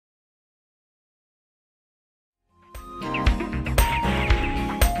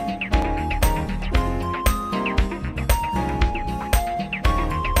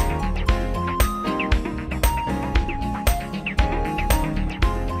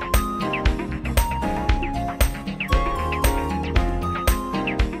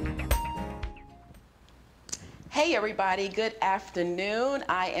Hey everybody, good afternoon.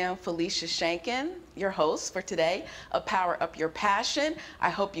 I am Felicia Shankin, your host for today of Power Up Your Passion. I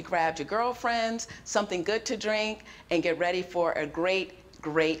hope you grabbed your girlfriends, something good to drink, and get ready for a great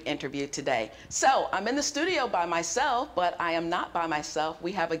interview today. So I'm in the studio by myself, but I am not by myself.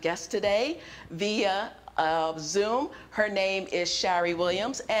 We have a guest today via Zoom. Her name is Shari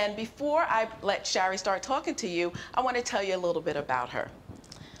Williams. And before I let Shari start talking to you, I want to tell you a little bit about her.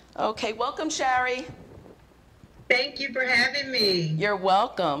 Okay, welcome, Shari. Thank you for having me. You're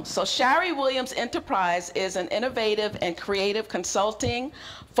welcome. So Shari Williams Enterprise is an innovative and creative consulting,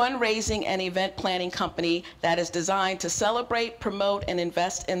 fundraising, and event planning company that is designed to celebrate, promote, and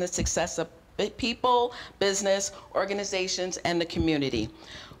invest in the success of people, business, organizations, and the community.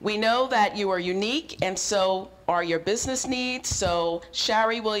 We know that you are unique, and so are your business needs. So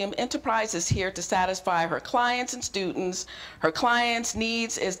Shari Williams Enterprise is here to satisfy her clients and students. Her clients'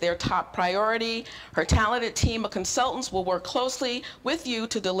 needs is their top priority. Her talented team of consultants will work closely with you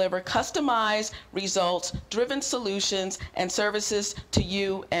to deliver customized, results-driven solutions and services to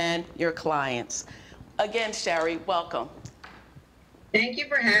you and your clients. Again, Shari, welcome. Thank you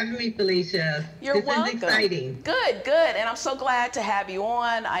for having me, Felicia. You're welcome. This is exciting. Good, good. And I'm so glad to have you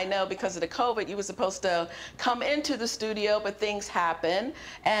on. I know because of the COVID, you were supposed to come into the studio, but things happen.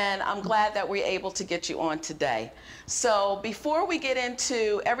 And I'm glad that we're able to get you on today. So before we get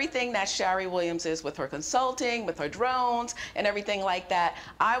into everything that Shari Williams is with her consulting, with her drones, and everything like that,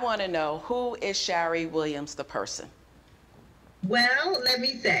 I want to know, who is Shari Williams, the person? Well, let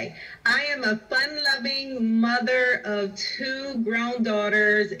me say, I am a fun-loving mother of two grown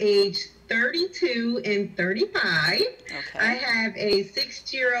daughters, aged 32 and 35. Okay. I have a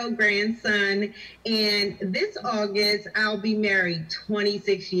 6-year-old grandson, and this August, I'll be married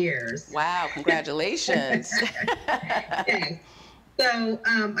 26 years. Wow, congratulations. Yes. So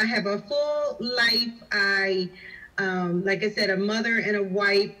I have a full life. Like I said, a mother and a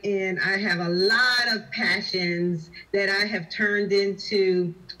wife, and I have a lot of passions that I have turned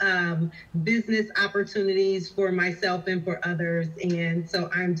into business opportunities for myself and for others. And so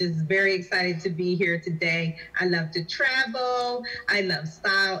I'm just very excited to be here today. I love to travel. I love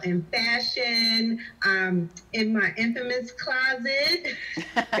style and fashion. In my infamous closet.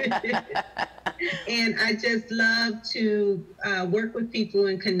 And I just love to work with people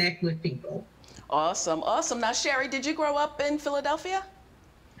and connect with people. Awesome, awesome. Now, Shari, did you grow up in Philadelphia?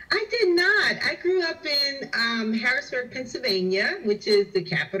 I did not. I grew up in Harrisburg, Pennsylvania, which is the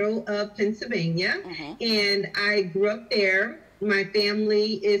capital of Pennsylvania. And I grew up there. My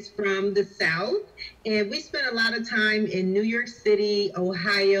family is from the South, and we spent a lot of time in New York City,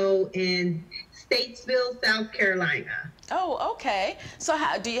 Ohio, and Statesville, South Carolina. Oh, okay. So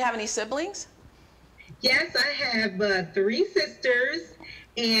do you have any siblings? Yes, I have 3 sisters.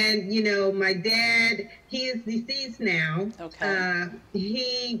 And, you know, my dad, he is deceased now. Okay.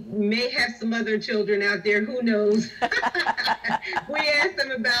 He may have some other children out there. Who knows? We asked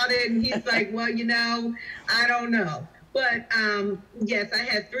him about it, and he's like, well, you know, I don't know. But, yes, I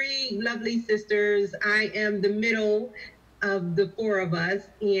have 3 lovely sisters. I am the middle of the 4 of us,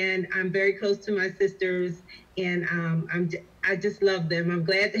 and I'm very close to my sisters, and I just love them. I'm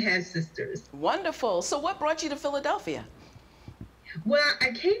glad to have sisters. Wonderful. So what brought you to Philadelphia? Well,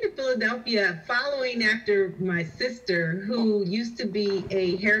 I came to Philadelphia following after my sister, who used to be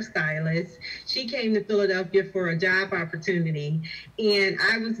a hairstylist. She came to Philadelphia for a job opportunity, and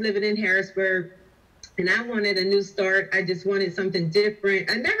I was living in Harrisburg, and I wanted a new start. I just wanted something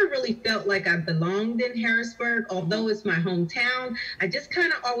different. I never really felt like I belonged in Harrisburg, although it's my hometown. I just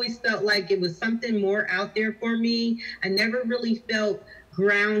kind of always felt like it was something more out there for me. I never really felt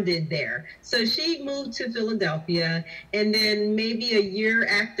grounded there. So she moved to Philadelphia, and then maybe a year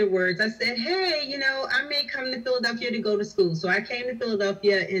afterwards, I said, hey, you know, I may come to Philadelphia to go to school. So I came to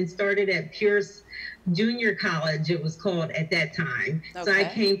Philadelphia and started at Pierce Junior College, it was called at that time. Okay. So I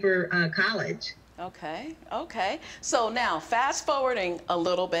came for college. Okay, okay. So now, fast forwarding a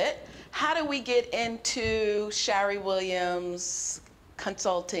little bit, how do we get into Shari Williams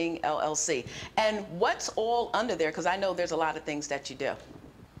Consulting LLC, and what's all under there? Because I know there's a lot of things that you do.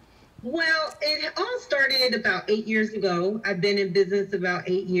 Well, it all started about 8 years ago. I've been in business about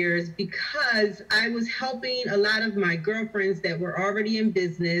 8 years because I was helping a lot of my girlfriends that were already in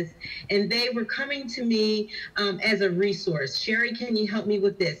business, and they were coming to me as a resource. Shari, can you help me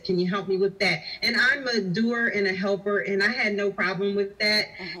with this? Can you help me with that? And I'm a doer and a helper, and I had no problem with that.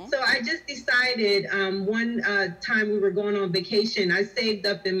 So I just decided one time we were going on vacation, I saved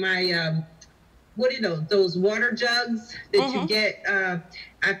up in my what are those water jugs that you Mm-hmm. get?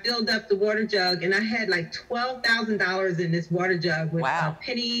 I filled up the water jug, and I had like $12,000 in this water jug with Wow.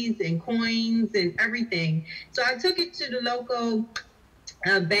 pennies and coins and everything. So I took it to the local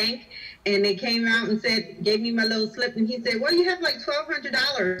bank, and they came out and said, gave me my little slip, and he said, well, you have like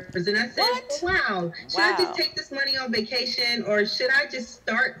 $1,200. And I said, well, What? wow, should I just Wow. take this money on vacation, or should I just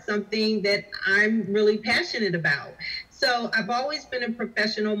start something that I'm really passionate about? So I've always been a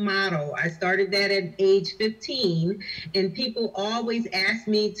professional model. I started that at age 15, and people always ask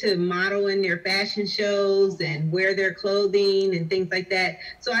me to model in their fashion shows Mm-hmm. and wear their clothing and things like that.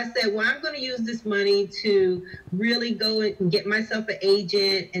 So I said, well, I'm going to use this money to really go and get myself an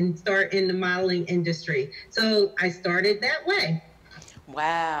agent and start in the modeling industry. So I started that way.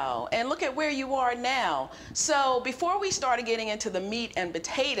 Wow. And look at where you are now. So before we started getting into the meat and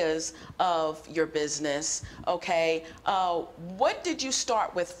potatoes of your business, okay, what did you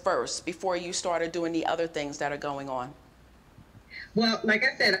start with first before you started doing the other things that are going on? Well, like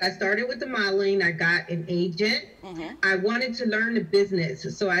I said, I started with the modeling. I got an agent. Mm-hmm. I wanted to learn the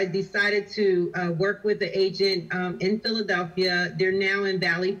business. So I decided to work with the agent in Philadelphia. They're now in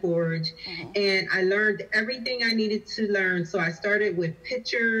Valley Forge. Mm-hmm. And I learned everything I needed to learn. So I started with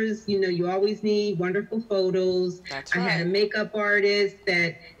pictures. You know, you always need wonderful photos. That's I had a right. makeup artist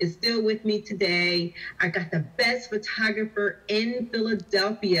that is still with me today. I got the best photographer in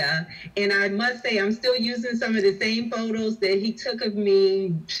Philadelphia. And I must say, I'm still using some of the same photos that he took of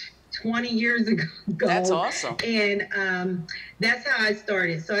me 20 years That's ago. awesome. And that's how I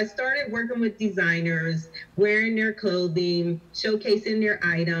started. So I started working with designers, wearing their clothing, showcasing their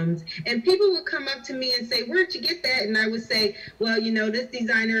items. And people would come up to me and say, where'd you get that? And I would say, well, you know, this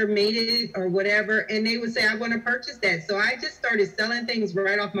designer made it or whatever. And they would say, I want to purchase that. So I just started selling things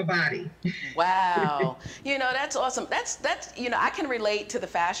right off my body. Wow. You know, that's awesome. That's, you know, I can relate to the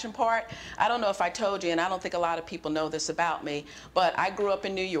fashion part. I don't know if I told you, and I don't think a lot of people know this about me, but I grew up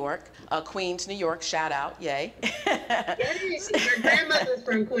in New York, Queens, New York, shout out, yay. Yay, your grandmother's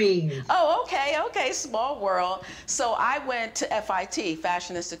from Queens. Oh, okay, okay, small world. So I went to FIT,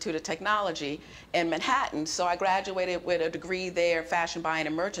 Fashion Institute of Technology, in Manhattan. So I graduated with a degree there, fashion buying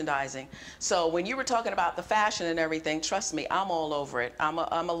and merchandising. So when you were talking about the fashion and everything, trust me, I'm all over it. I'm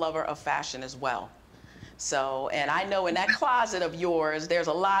a lover of fashion as well. So, and I know in that closet of yours, there's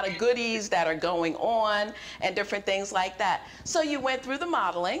a lot of goodies that are going on and different things like that. So you went through the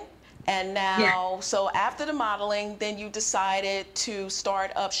modeling. And Yeah. now, so after the modeling, then you decided to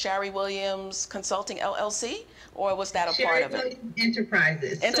start up Shari Williams Consulting LLC, or was that a part Shari of it? Williams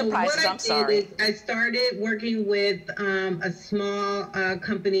Enterprises. So what Enterprises, I I'm did sorry. is I started working with a small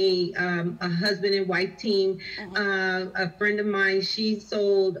company, a husband and wife team. Mm-hmm. A friend of mine, she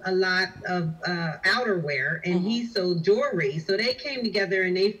sold a lot of outerwear, and Mm-hmm. he sold jewelry. So they came together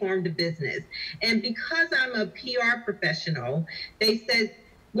and they formed a business. And because I'm a PR professional, they said,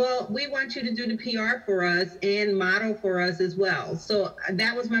 well, we want you to do the PR for us and model for us as well. So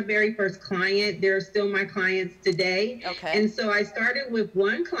that was my very first client. They're still my clients today. Okay. And so I started with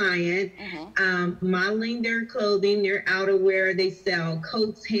one client, Mm-hmm. modeling their clothing, their outerwear. They sell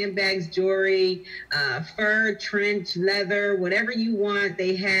coats, handbags, jewelry, fur, trench, leather, whatever you want,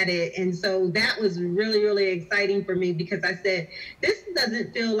 they had it. And so that was really, really exciting for me because I said, this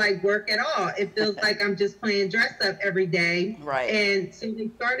doesn't feel like work at all. It feels like I'm just playing dress up every day. Right. And so they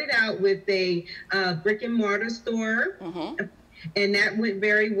started out with a brick and mortar store, Mm-hmm. and that went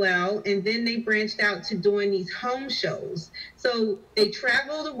very well. And then they branched out to doing these home shows. So they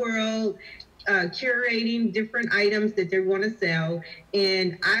travel the world, curating different items that they want to sell.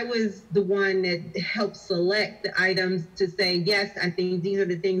 And I was the one that helped select the items to say, yes, I think these are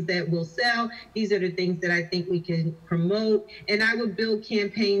the things that will sell. These are the things that I think we can promote. And I would build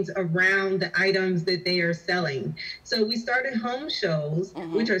campaigns around the items that they are selling. So we started home shows,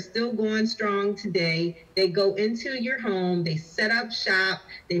 Mm-hmm. which are still going strong today. They go into your home, they set up shop,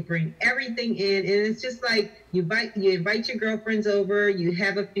 they bring everything in, and it's just like you invite your girlfriends over, you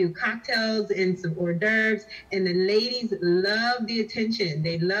have a few cocktails and some hors d'oeuvres, and the ladies love the attention.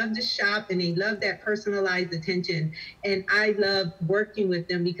 They love to shop and they love that personalized attention. And I love working with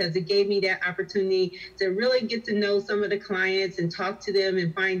them because it gave me that opportunity to really get to know some of the clients and talk to them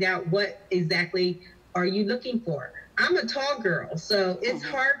and find out what exactly are you looking for. I'm a tall girl, so it's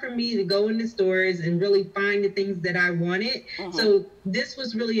Mm-hmm. hard for me to go into stores and really find the things that I wanted. Mm-hmm. So this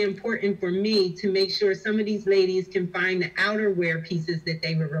was really important for me to make sure some of these ladies can find the outerwear pieces that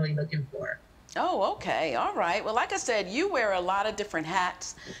they were really looking for. Oh, okay. All right. Well, like I said, you wear a lot of different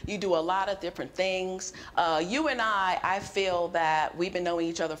hats. You do a lot of different things. You and I feel that we've been knowing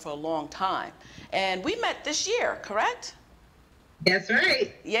each other for a long time. And we met this year, correct? That's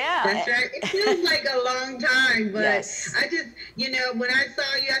right. Yeah. That's right. It feels like a long time, but Yes. I just, when I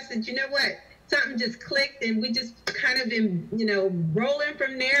saw you, I said, you know what? Something just clicked and we just kind of been, rolling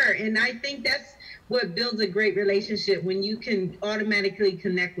from there. And I think that's what builds a great relationship, when you can automatically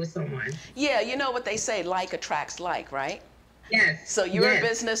connect with someone. Yeah, you know what they say, like attracts like, right? Yes. So you're a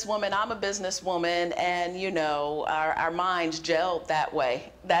Yes. businesswoman, I'm a businesswoman, and our minds gelled that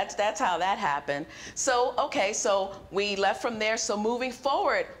way. That's how that happened. So okay, so we left from there. So moving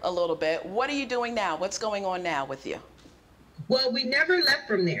forward a little bit, what are you doing now? What's going on now with you? Well, we never left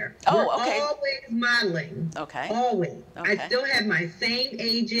from there. Oh, We're okay. always modeling. Okay. Always. Okay. I still have my same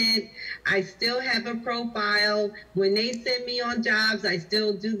agent. I still have a profile. When they send me on jobs, I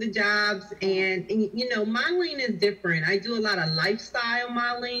still do the jobs. And modeling is different. I do a lot of lifestyle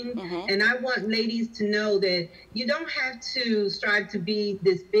modeling. And I want ladies to know that you don't have to strive to be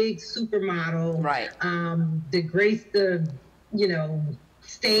this big supermodel. Right. To grace the,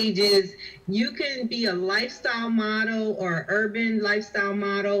 stages. You can be a lifestyle model or urban lifestyle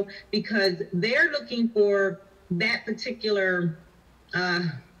model, because they're looking for that particular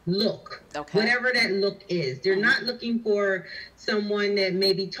look, whatever that look is. They're not looking for someone that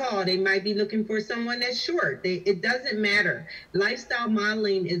may be tall. They might be looking for someone that's short. It doesn't matter. Lifestyle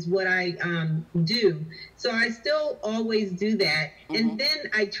modeling is what I do. So I still always do that. And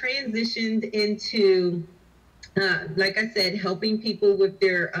then I transitioned into like I said, helping people with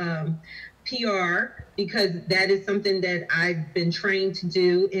their PR, because that is something that I've been trained to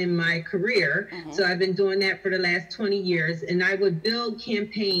do in my career. So I've been doing that for the last 20 years, and I would build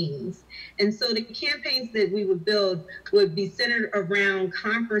campaigns. And so the campaigns that we would build would be centered around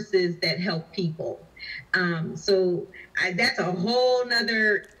conferences that help people. So that's a whole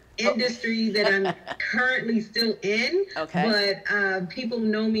nother industry that I'm currently still in, but people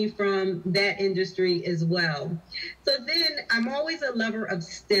know me from that industry as well. So then I'm always a lover of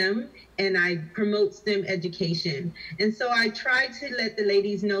STEM, and I promote STEM education. And so I try to let the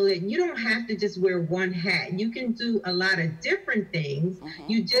ladies know that you don't have to just wear one hat. You can do a lot of different things.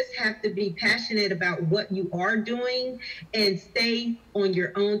 You just have to be passionate about what you are doing and stay on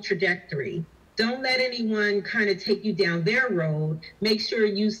your own trajectory. Don't let anyone kind of take you down their road. Make sure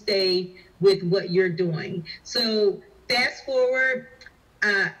you stay with what you're doing. So fast forward,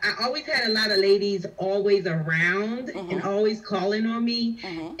 I always had a lot of ladies always around and always calling on me.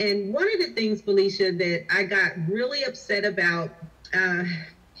 And one of the things, Felicia, that I got really upset about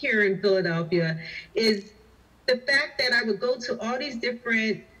here in Philadelphia is the fact that I would go to all these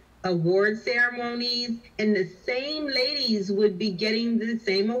different award ceremonies, and the same ladies would be getting the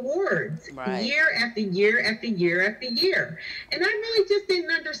same awards year after year after year after year. And I really just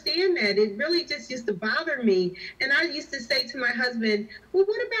didn't understand that. It really just used to bother me. And I used to say to my husband, well,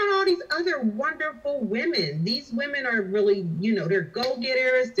 what about all these other wonderful women? These women are really, they're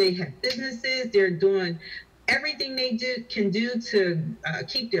go-getters. They have businesses. They're doing everything they can do to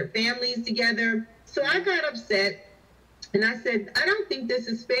keep their families together. So I got upset. And I said, I don't think this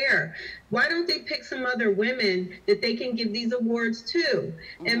is fair. Why don't they pick some other women that they can give these awards to?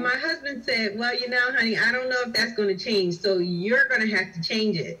 And my husband said, well, honey, I don't know if that's going to change. So you're going to have to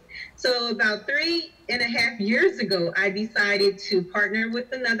change it. So about 3.5 years ago, I decided to partner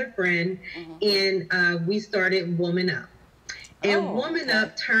with another friend, and we started Woman Up. And Woman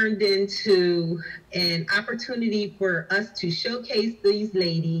Up turned into an opportunity for us to showcase these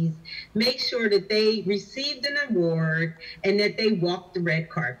ladies, make sure that they received an award, and that they walked the red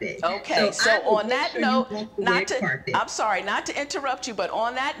carpet. Okay, so on that note, I'm sorry, not to interrupt you, but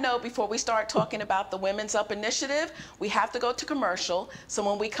on that note, before we start talking about the Women's Up initiative, we have to go to commercial. So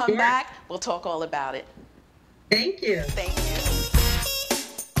when we come back, we'll talk all about it. Thank you. Thank you.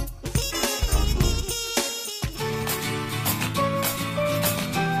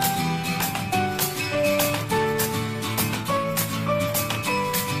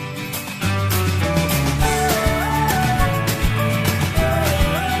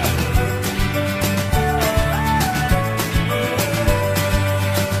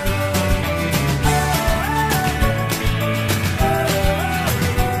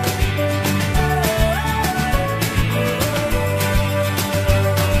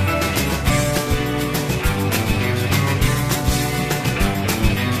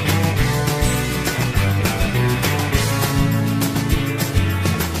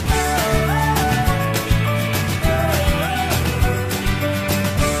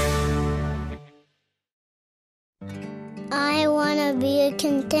 I want to be a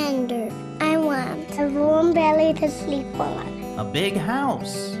contender. I want a warm belly to sleep on. A big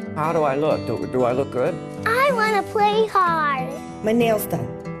house. How do I look? Do I look good? I want to play hard. My nails done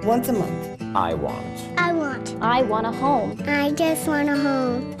once a month. I want want? I want a home. I just want a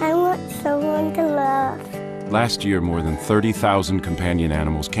home. I want someone to love. Last year, more than 30,000 companion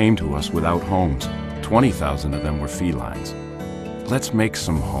animals came to us without homes. 20,000 of them were felines. Let's make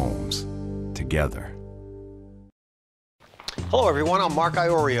some homes together. Hello everyone, I'm Mark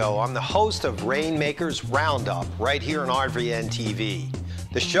Iorio. I'm the host of Rainmakers Roundup right here on RVN TV.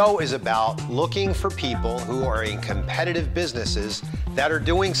 The show is about looking for people who are in competitive businesses that are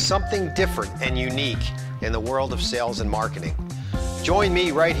doing something different and unique in the world of sales and marketing. Join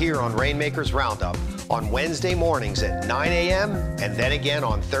me right here on Rainmakers Roundup on Wednesday mornings at 9 a.m. and then again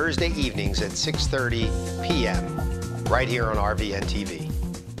on Thursday evenings at 6:30 p.m. right here on RVN TV.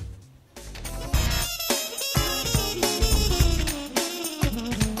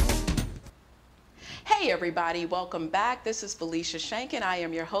 Hey everybody, welcome back. This is Felicia Shankin. I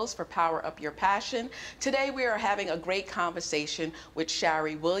am your host for Power Up Your Passion. Today we are having a great conversation with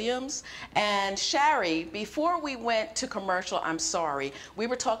Shari Williams. And Shari, before we went to commercial, I'm sorry, we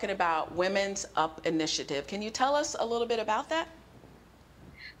were talking about Women's Up Initiative. Can you tell us a little bit about that?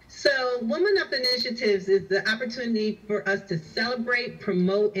 So Women Up Initiatives is the opportunity for us to celebrate,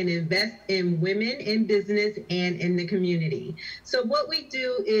 promote, and invest in women in business and in the community. So what we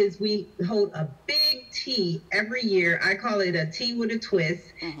do is we hold a big tea every year. I call it a tea with a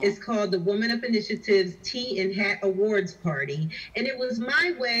twist. It's called the Women Up Initiatives Tea and Hat Awards Party. And it was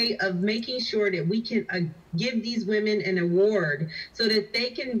my way of making sure that we can give these women an award so that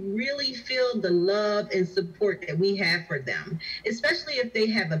they can really feel the love and support that we have for them, especially if they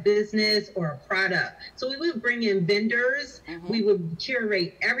have a business or a product. So we would bring in vendors, we would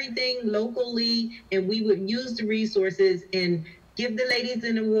curate everything locally, and we would use the resources and give the ladies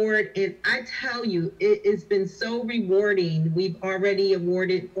an award. And I tell you, it's been so rewarding. We've already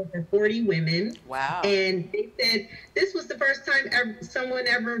awarded over 40 women. Wow. And they said this was the first time someone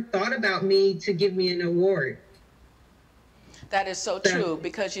ever thought about me to give me an award. That is so true,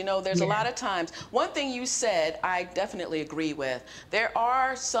 because you know there's a lot of times, one thing you said I definitely agree with. There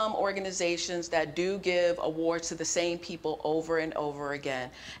are some organizations that do give awards to the same people over and over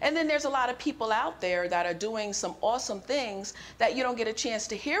again. And then there's a lot of people out there that are doing some awesome things that you don't get a chance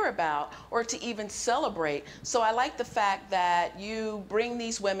to hear about or to even celebrate. So I like the fact that you bring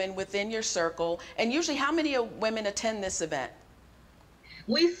these women within your circle. And usually how many women attend this event?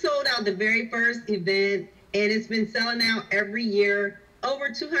 We sold out the very first event, and it's been selling out every year. Over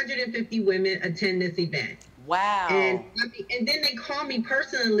 250 women attend this event. Wow. And then they call me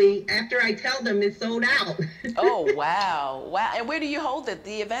personally after I tell them it's sold out. Oh, wow. Wow. And where do you hold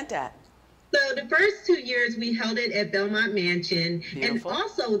the event at? So the first 2 years we held it at Belmont Mansion. Beautiful. And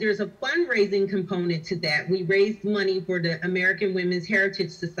also there's a fundraising component to that. We raised money for the American Women's Heritage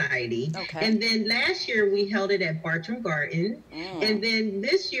Society. Okay. And then last year we held it at Bartram Garden. And then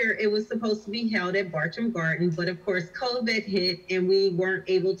this year it was supposed to be held at Bartram Garden, but of course COVID hit and we weren't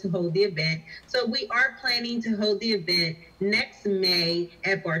able to hold the event. So we are planning to hold the event next May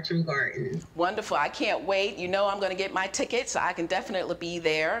at Bartram Garden. Wonderful. I can't wait. You know I'm going to get my tickets, so I can definitely be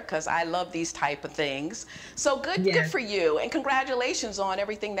there because I love these type of things. So good for you. And congratulations on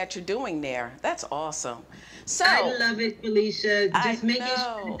everything that you're doing there. That's awesome. So I love it, Felicia. Just making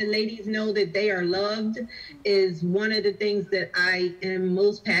sure that the ladies know that they are loved is one of the things that I am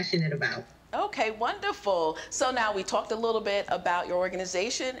most passionate about. Okay, wonderful. So now we talked a little bit about your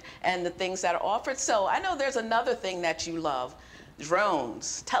organization and the things that are offered. So I know there's another thing that you love,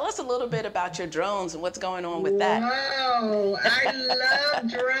 drones. Tell us a little bit about your drones and what's going on with that. Wow, I love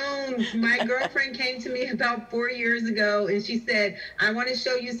drones. My girlfriend came to me about 4 years ago and she said, I want to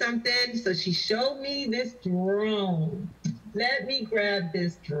show you something. So she showed me this drone. Let me grab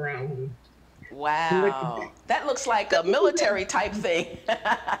this drone. Wow, that looks like a military type thing.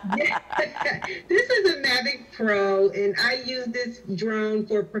 This is a Mavic Pro, and I use this drone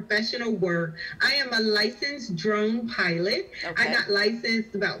for professional work. I am a licensed drone pilot. Okay. I got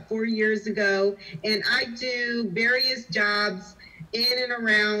licensed about 4 years ago, and I do various jobs in and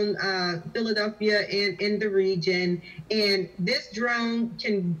around Philadelphia and in the region. And this drone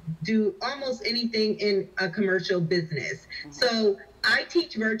can do almost anything in a commercial business. So I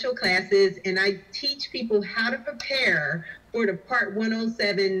teach virtual classes and I teach people how to prepare for the Part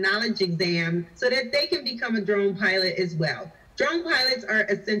 107 knowledge exam so that they can become a drone pilot as well. Drone pilots are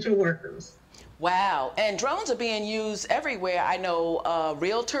essential workers. Wow, and drones are being used everywhere. I know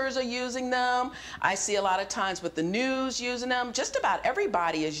realtors are using them. I see a lot of times with the news using them. Just about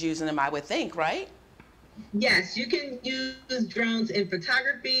everybody is using them, I would think, right? Yes, you can use drones in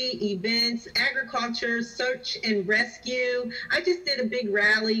photography, events, agriculture, search and rescue. I just did a big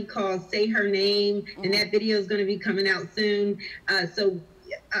rally called Say Her Name, and that video is going to be coming out soon. So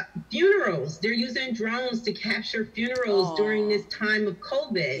funerals. They're using drones to capture funerals during this time of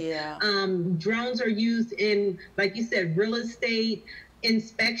COVID. Yeah. Drones are used in, like you said, real estate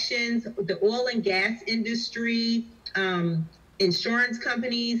inspections, the oil and gas industry, insurance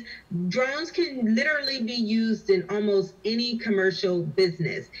companies. Drones can literally be used in almost any commercial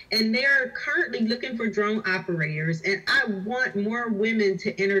business. And they're currently looking for drone operators. And I want more women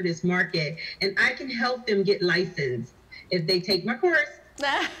to enter this market. And I can help them get licensed if they take my course.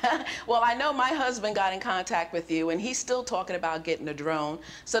 Well, I know my husband got in contact with you, and he's still talking about getting a drone.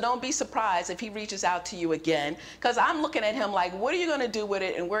 So don't be surprised if he reaches out to you again, because I'm looking at him like, what are you going to do with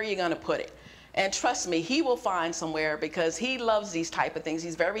it and where are you going to put it? And trust me, he will find somewhere because he loves these type of things.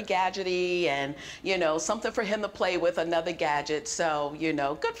 He's very gadgety and, you know, something for him to play with, another gadget. So, you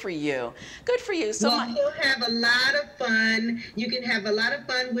know, good for you. Good for you. So well, you'll have a lot of fun. You can have a lot of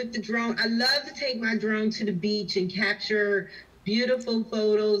fun with the drone. I love to take my drone to the beach and capture beautiful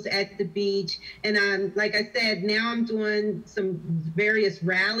photos at the beach. And I'm, like I said, now I'm doing some various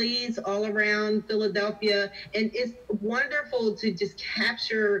rallies all around Philadelphia. And it's wonderful to just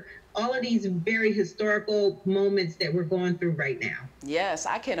capture all of these very historical moments that we're going through right now. Yes,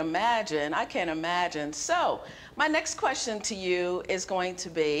 I can imagine. I can imagine. So my next question to you is going to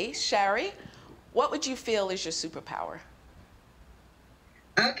be, Shari, what would you feel is your superpower?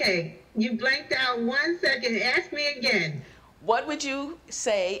 Okay, you blanked out 1 second. Ask me again. What would you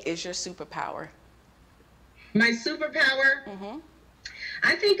say is your superpower? My superpower? Mm-hmm.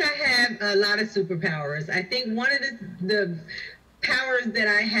 I think I have a lot of superpowers. I think one of the powers that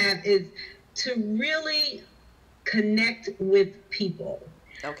I have is to really connect with people.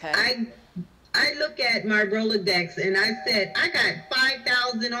 Okay. I look at my Rolodex and I said, I got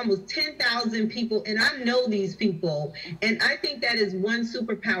 5,000, almost 10,000 people, and I know these people. And I think that is one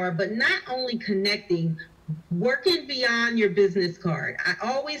superpower, but not only connecting, working beyond your business card. I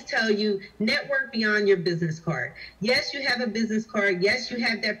always tell you, network beyond your business card. Yes, you have a business card. Yes, you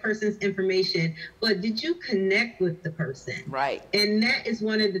have that person's information, but did you connect with the person? Right. And that is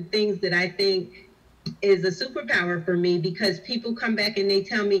one of the things that I think is a superpower for me, because people come back and they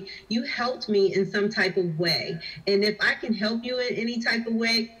tell me, you helped me in some type of way. And if I can help you in any type of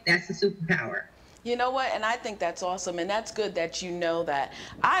way, that's a superpower. You know what? And I think that's awesome. And that's good that you know that.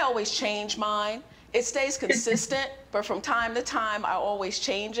 I always change mine. It stays consistent, but from time to time, I always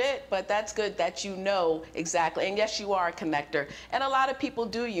change it. But that's good that you know exactly. And yes, you are a connector. And a lot of people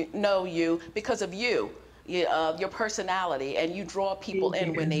do know you because of you. Your personality, and you draw people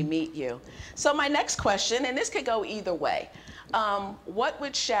in when they meet you. So my next question, and this could go either way, what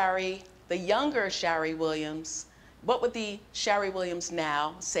would Shari, the younger Shari Williams, what would the Shari Williams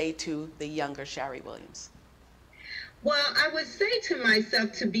now say to the younger Shari Williams? Well, I would say to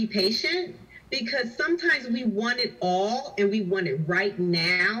myself to be patient, because sometimes we want it all and we want it right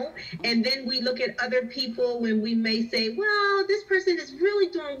now. And then we look at other people and we may say, well, this person is really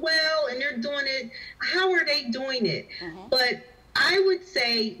doing well and they're doing it. How are they doing it? Mm-hmm. But I would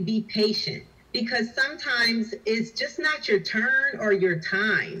say be patient, because sometimes it's just not your turn or your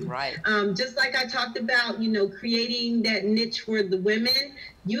time. Right. Just like I talked about, you know, creating that niche for the women,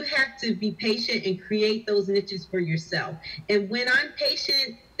 you have to be patient and create those niches for yourself. And when I'm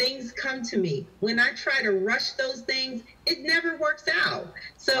patient, things come to me. When I try to rush those things, it never works out.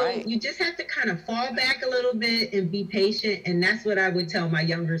 So right. You just have to kind of fall back a little bit and be patient. And that's what I would tell my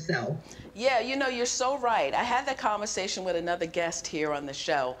younger self. Yeah, you know, you're so right. I had that conversation with another guest here on the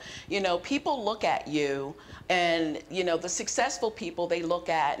show. You know, people look at you and, you know, the successful people they look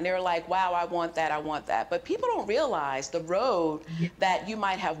at and they're like, wow, I want that, I want that. But people don't realize the road that you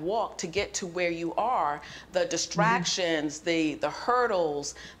might have walked to get to where you are, the distractions, the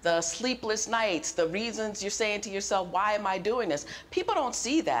hurdles, the sleepless nights, the reasons you're saying to yourself, why am I doing this? People don't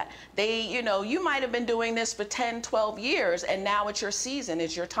see that. They, you know, you might have been doing this for 10, 12 years and now it's your season,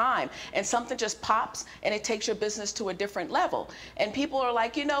 it's your time. And something just pops and it takes your business to a different level. And people are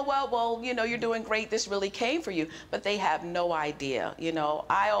like, you know, well, you know, you're doing great. This really came for you, but they have no idea. You know,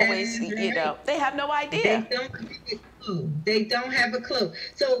 I always, you know, they have no idea. They don't have a clue.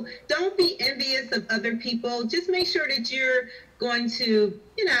 So don't be envious of other people. Just make sure that you're going to,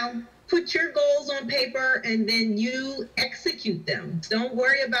 you know, put your goals on paper and then you execute them. Don't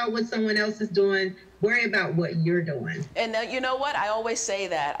worry about what someone else is doing. Worry about what you're doing. And you know what? I always say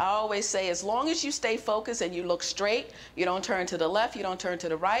that. I always say, as long as you stay focused and you look straight, you don't turn to the left, you don't turn to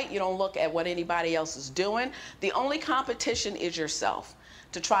the right, you don't look at what anybody else is doing. The only competition is yourself,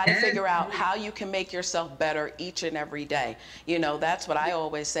 to try to figure out how you can make yourself better each and every day. You know, that's what I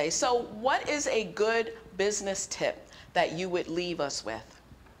always say. So what is a good business tip that you would leave us with?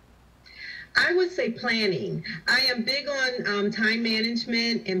 I would say planning. I am big on time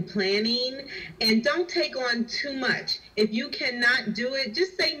management and planning, and don't take on too much. If you cannot do it,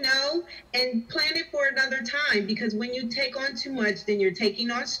 just say no and plan it for another time, because when you take on too much, then you're taking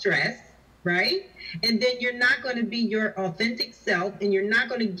on stress, right? And then you're not going to be your authentic self, and you're not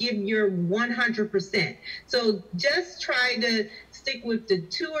going to give your 100%. So just try to stick with the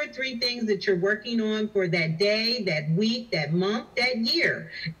 2 or 3 things that you're working on for that day, that week, that month, that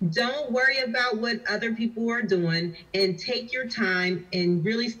year. Don't worry about what other people are doing, and take your time and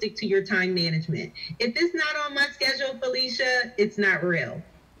really stick to your time management. If it's not on my schedule, Felicia, it's not real.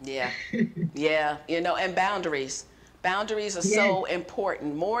 Yeah, yeah, you know, and boundaries. Boundaries are so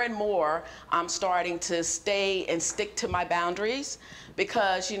important. More and more, I'm starting to stay and stick to my boundaries,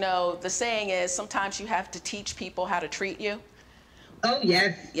 because, you know, the saying is sometimes you have to teach people how to treat you. Oh,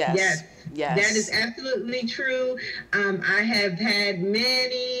 yes. Yes. Yes. Yes. That is absolutely true. I have had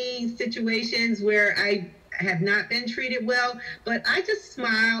many situations where I have not been treated well, but I just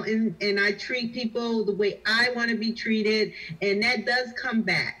smile and I treat people the way I want to be treated, and that does come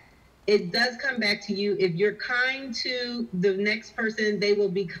back. It does come back to you. If you're kind to the next person, they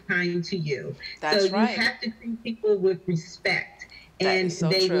will be kind to you. That's so right. You have to treat people with respect, and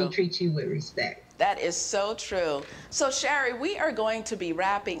they will treat you with respect. That is so true. So Shari, we are going to be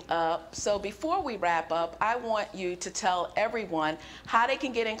wrapping up. So before we wrap up, I want you to tell everyone how they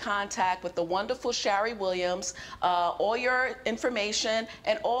can get in contact with the wonderful Shari Williams, all your information,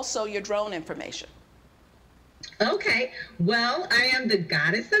 and also your drone information. Okay, well, I am the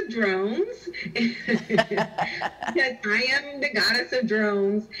goddess of drones. Yes, I am the goddess of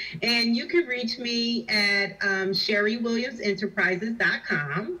drones, and you can reach me at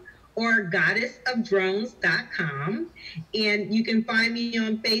ShariWilliamsEnterprises.com or goddessofdrones.com, and you can find me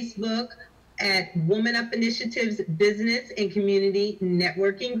on Facebook at Woman Up Initiatives Business and Community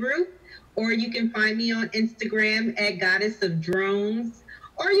Networking Group, or you can find me on Instagram at Goddess of Drones,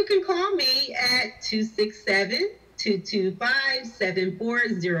 or you can call me at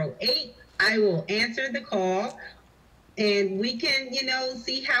 267-225-7408. I will answer the call, and we can, you know,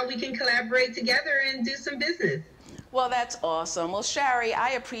 see how we can collaborate together and do some business. Well, that's awesome. Well, Shari,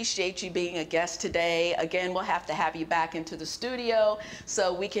 I appreciate you being a guest today. Again, we'll have to have you back into the studio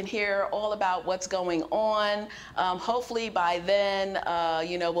so we can hear all about what's going on. Hopefully by then,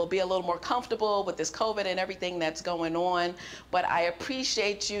 you know, we'll be a little more comfortable with this COVID and everything that's going on. But I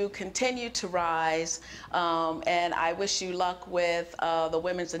appreciate you. Continue to rise. And I wish you luck with the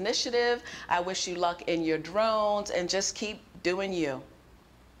Women's Initiative. I wish you luck in your drones, and just keep doing you.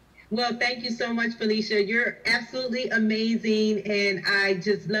 Well, thank you so much, Felicia. You're absolutely amazing, and I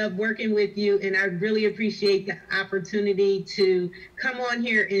just love working with you, and I really appreciate the opportunity to come on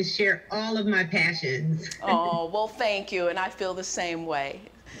here and share all of my passions. Oh, well, thank you, and I feel the same way.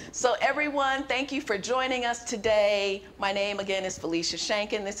 So everyone, thank you for joining us today. My name again is Felicia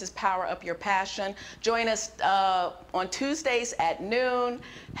Shankin. This is Power Up Your Passion. Join us on Tuesdays at noon.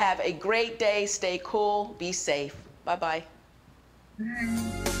 Have a great day. Stay cool. Be safe. Bye-bye.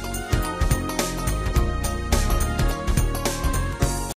 Bye.